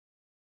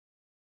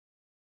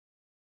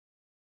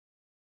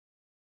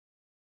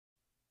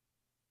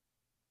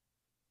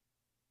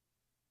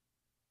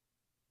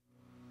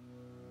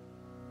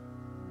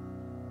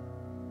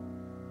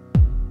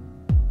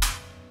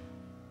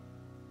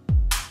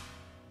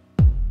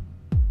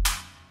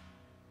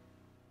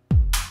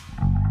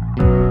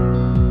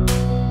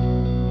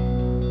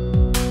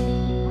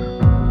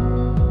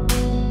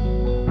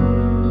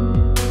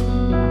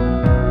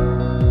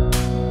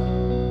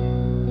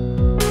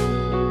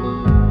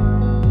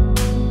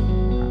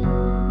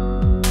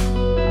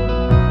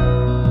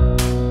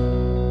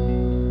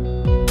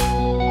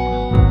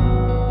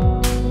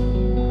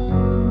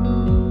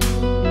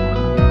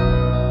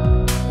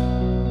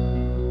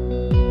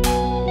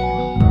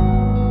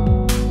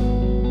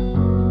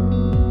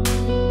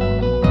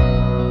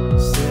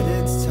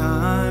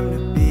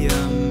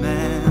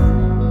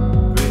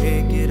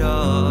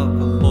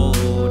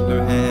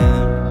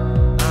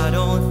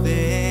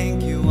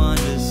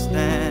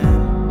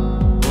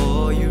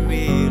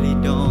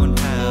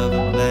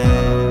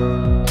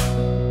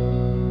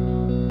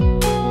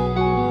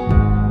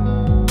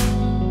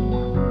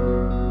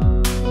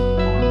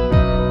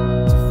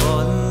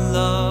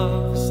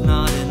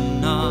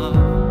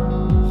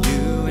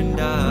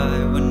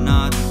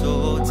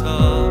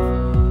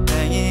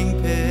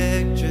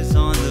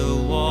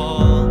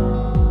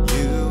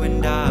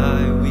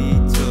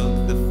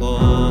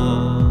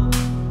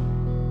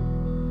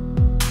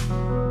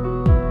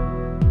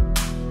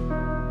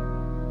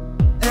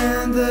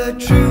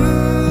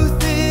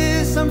truth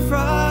is I'm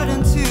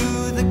frightened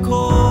to the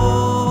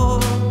core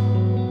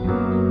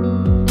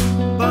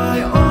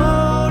by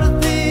all the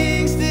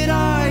things that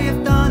I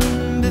have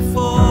done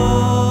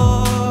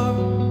before.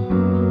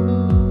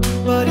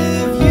 But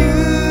if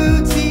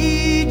you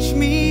teach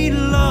me to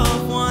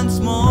love once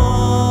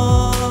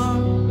more,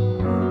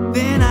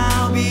 then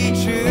I'll be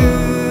true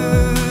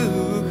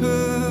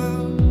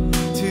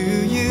to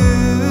you.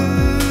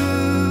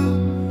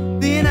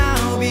 Then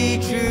I'll be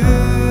true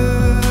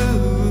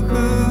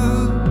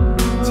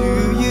to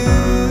you.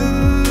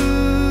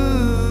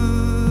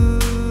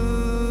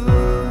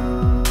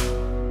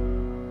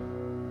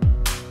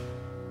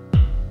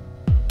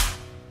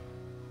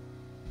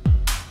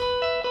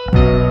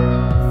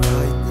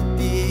 Fight the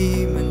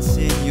demons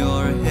in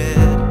your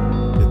head,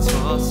 the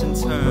toss and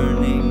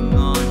turning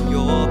on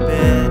your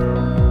bed.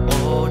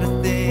 All the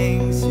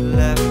things you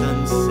left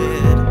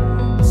unsaid,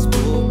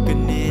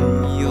 spoken in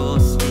your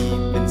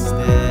sleep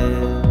instead.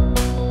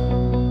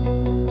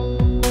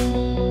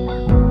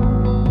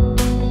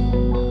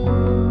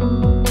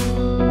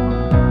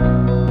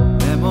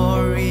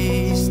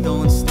 Memories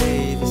don't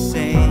stay the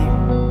same.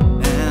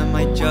 Am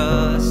I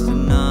just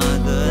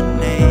another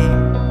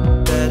name?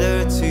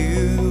 Better to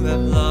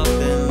have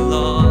loved and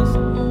lost.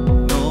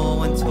 No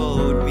one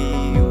told me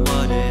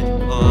what it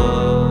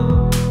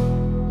cost.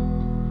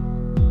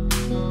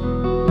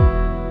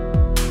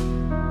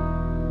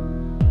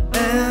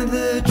 And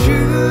the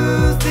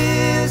truth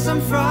is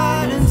I'm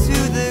frightened to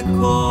the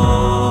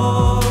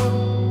core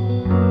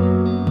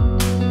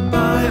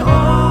by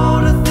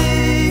all the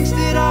things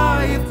that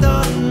I have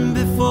done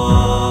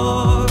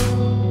before.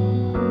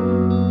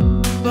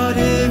 But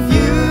if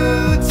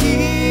you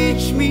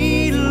teach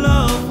me to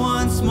love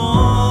once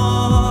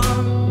more,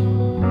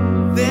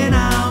 then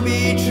I'll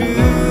be true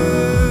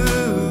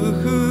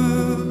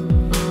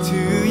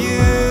to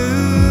you.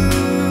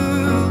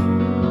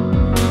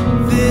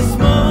 This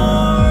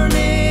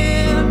morning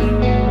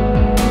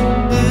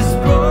is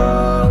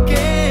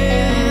broken,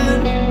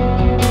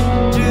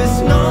 just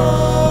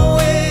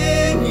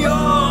knowing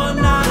you're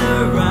not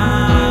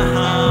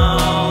around.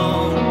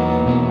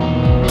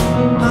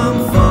 I'm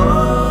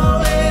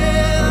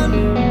falling,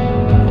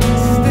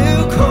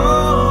 still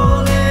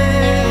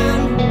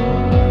calling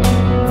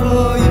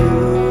for you.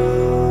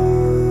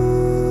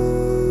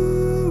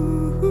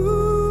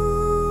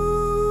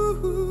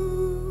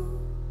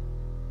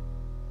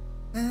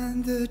 And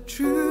the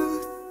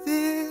truth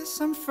is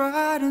I'm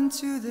frightened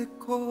to the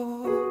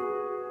core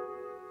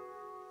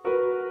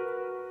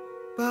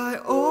by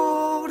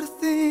all the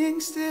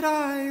things that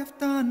I have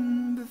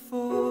done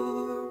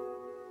before.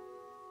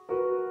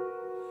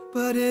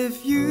 But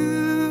if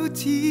you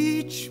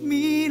teach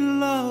me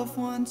love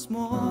once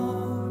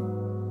more,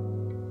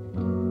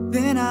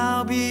 then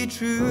I'll be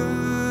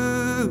true